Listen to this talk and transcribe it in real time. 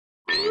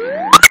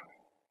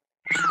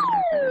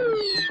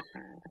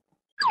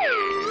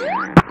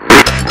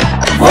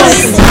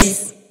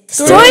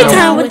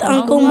Storytime with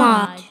Uncle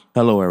Maj.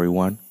 Hello,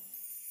 everyone.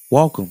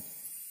 Welcome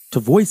to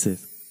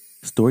Voices,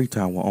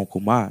 Storytime with Uncle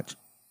Maj.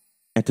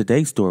 And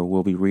today's story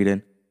we'll be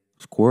reading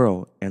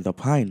Squirrel and the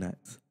Pine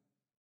Nuts.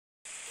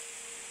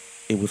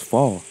 It was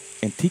fall,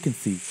 and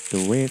Tecumseh,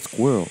 the red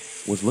squirrel,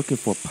 was looking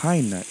for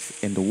pine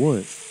nuts in the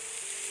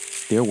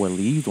woods. There were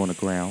leaves on the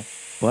ground,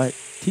 but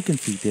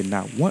Tecumseh did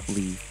not want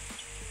leaves.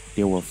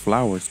 There were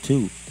flowers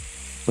too,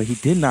 but he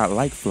did not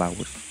like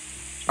flowers.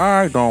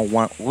 I don't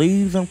want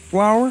leaves and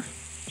flowers,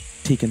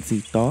 Tecumseh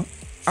thought.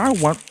 I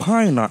want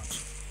pine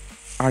nuts.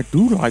 I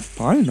do like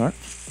pine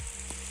nuts.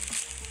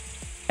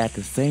 At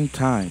the same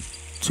time,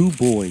 two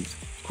boys,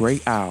 Gray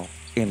Owl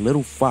and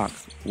Little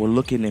Fox, were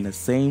looking in the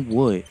same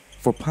wood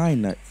for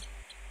pine nuts.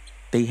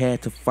 They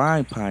had to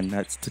find pine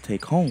nuts to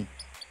take home.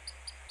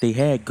 They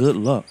had good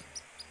luck.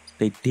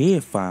 They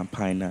did find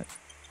pine nuts,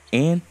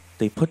 and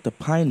they put the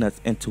pine nuts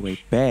into a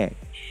bag.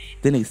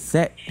 Then they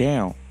sat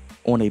down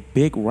on a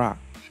big rock.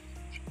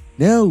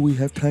 Now we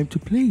have time to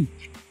play,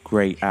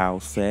 Gray Owl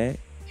said.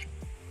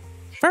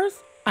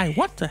 First, I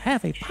want to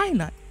have a pine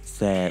nut,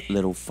 said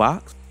Little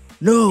Fox.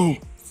 No,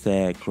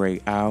 said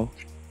Gray Owl.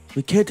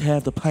 We can't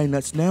have the pine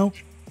nuts now.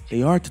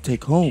 They are to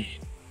take home.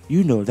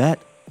 You know that.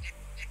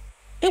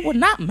 It would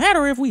not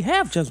matter if we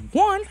have just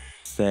one,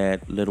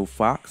 said Little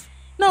Fox.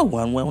 No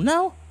one will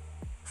know.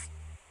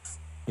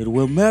 It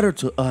will matter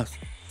to us,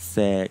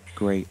 said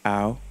Gray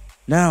Owl.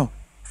 Now,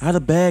 hide the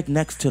bag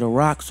next to the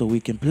rock so we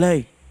can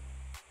play.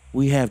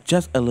 We have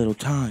just a little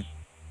time.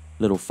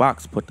 Little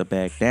Fox put the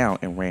bag down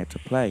and ran to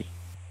play.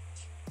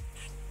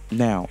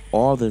 Now,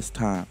 all this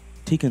time,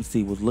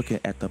 Tecumseh was looking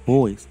at the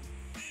boys.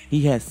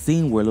 He had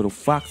seen where Little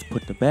Fox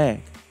put the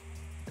bag.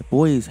 The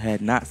boys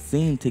had not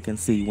seen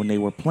Tecumseh when they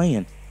were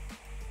playing.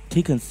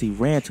 Tecumseh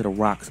ran to the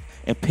rocks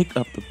and picked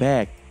up the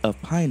bag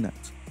of pine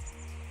nuts.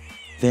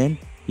 Then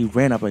he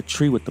ran up a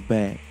tree with the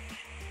bag.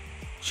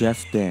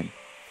 Just then,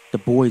 the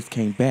boys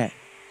came back.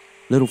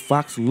 Little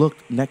Fox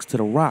looked next to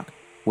the rock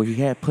where he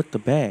had put the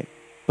bag,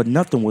 but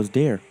nothing was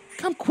there.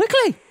 Come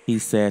quickly, he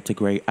said to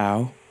Gray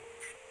Owl.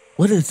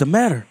 What is the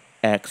matter?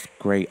 Asked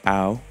Gray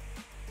Owl.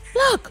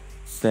 Look,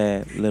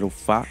 said Little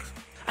Fox.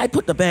 I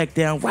put the bag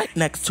down right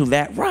next to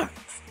that rock,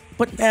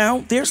 but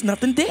now there's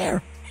nothing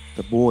there.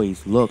 The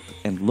boys looked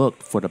and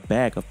looked for the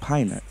bag of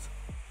pine nuts.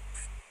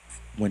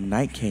 When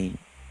night came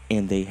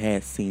and they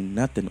had seen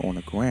nothing on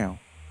the ground,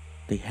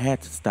 they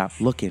had to stop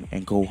looking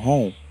and go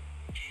home.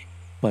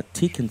 But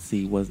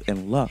Tecumseh was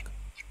in luck.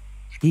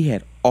 He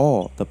had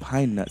all the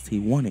pine nuts he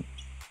wanted.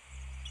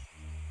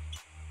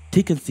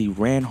 Tecumseh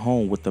ran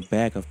home with the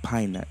bag of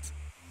pine nuts.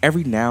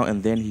 Every now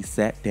and then he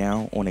sat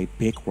down on a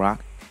big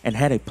rock and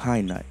had a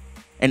pine nut.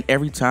 And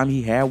every time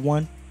he had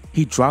one,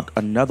 he dropped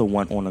another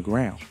one on the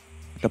ground.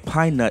 The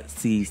pine nut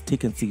seeds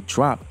Tecumseh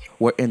dropped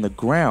were in the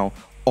ground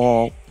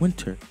all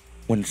winter.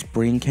 When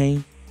spring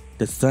came,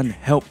 the sun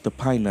helped the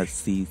pine nut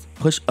seeds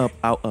push up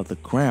out of the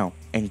ground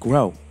and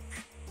grow.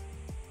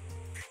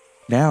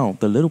 Now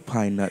the little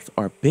pine nuts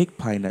are big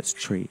pine nuts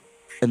tree,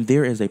 and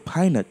there is a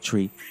pine nut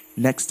tree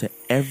next to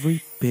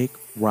every big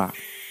rock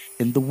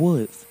in the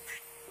woods.